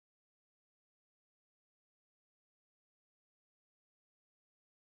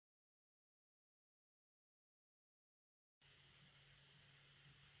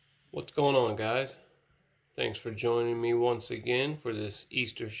What's going on, guys? Thanks for joining me once again for this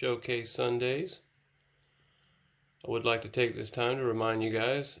Easter Showcase Sundays. I would like to take this time to remind you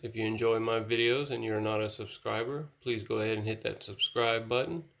guys, if you enjoy my videos and you're not a subscriber, please go ahead and hit that subscribe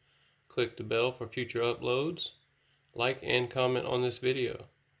button. Click the bell for future uploads. Like and comment on this video.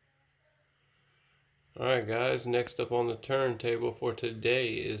 Alright guys, next up on the turntable for today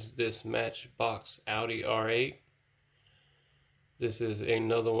is this Matchbox Audi R8. This is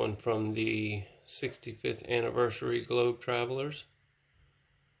another one from the 65th anniversary Globe Travelers.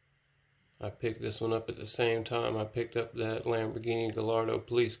 I picked this one up at the same time I picked up that Lamborghini Gallardo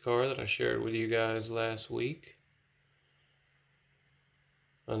police car that I shared with you guys last week.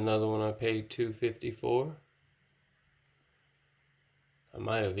 Another one I paid $250 for. I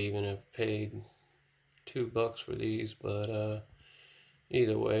might have even have paid $2 for these, but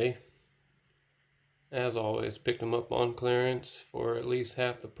either way, as always, picked them up on clearance for at least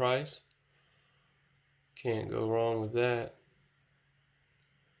half the price. Can't go wrong with that.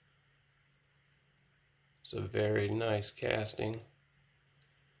 It's a very nice casting.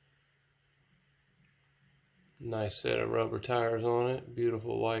 Nice set of rubber tires on it.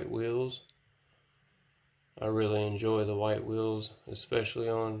 Beautiful white wheels. I really enjoy the white wheels, especially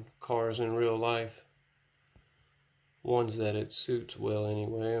on cars in real life. Ones that it suits well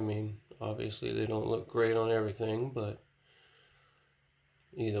anyway. I mean, obviously they don't look great on everything, but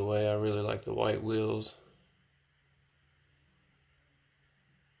either way, I really like the white wheels.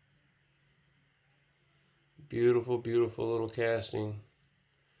 Beautiful, beautiful little casting.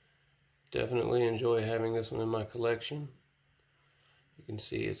 Definitely enjoy having this one in my collection. You can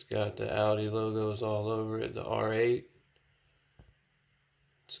see it's got the Audi logos all over it, the R8.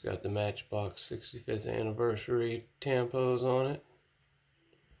 It's got the Matchbox 65th anniversary tampos on it.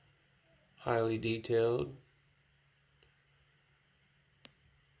 Highly detailed.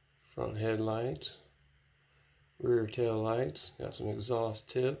 Front headlights. Rear tail lights. Got some exhaust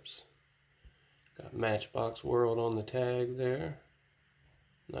tips. Got Matchbox World on the tag there.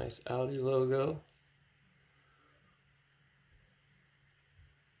 Nice Audi logo.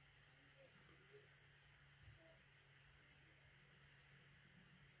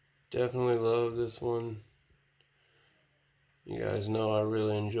 Definitely love this one. You guys know I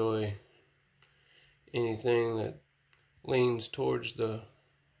really enjoy anything that leans towards the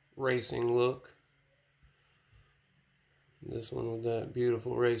racing look. This one with that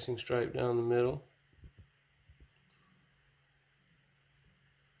beautiful racing stripe down the middle.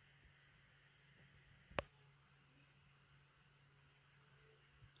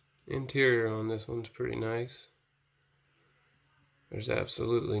 Interior on this one's pretty nice. There's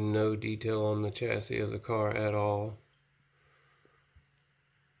absolutely no detail on the chassis of the car at all.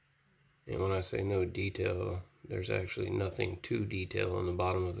 And when I say no detail, there's actually nothing to detail on the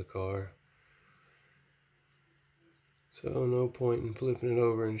bottom of the car. So no point in flipping it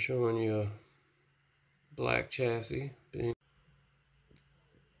over and showing you a black chassis.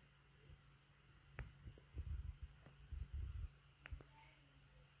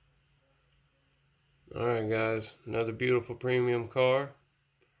 Alright guys, another beautiful premium car.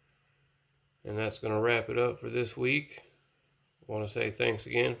 And that's going to wrap it up for this week. I want to say thanks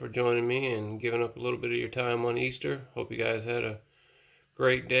again for joining me and giving up a little bit of your time on Easter. Hope you guys had a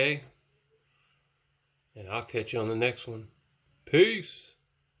great day. And I'll catch you on the next one. Peace!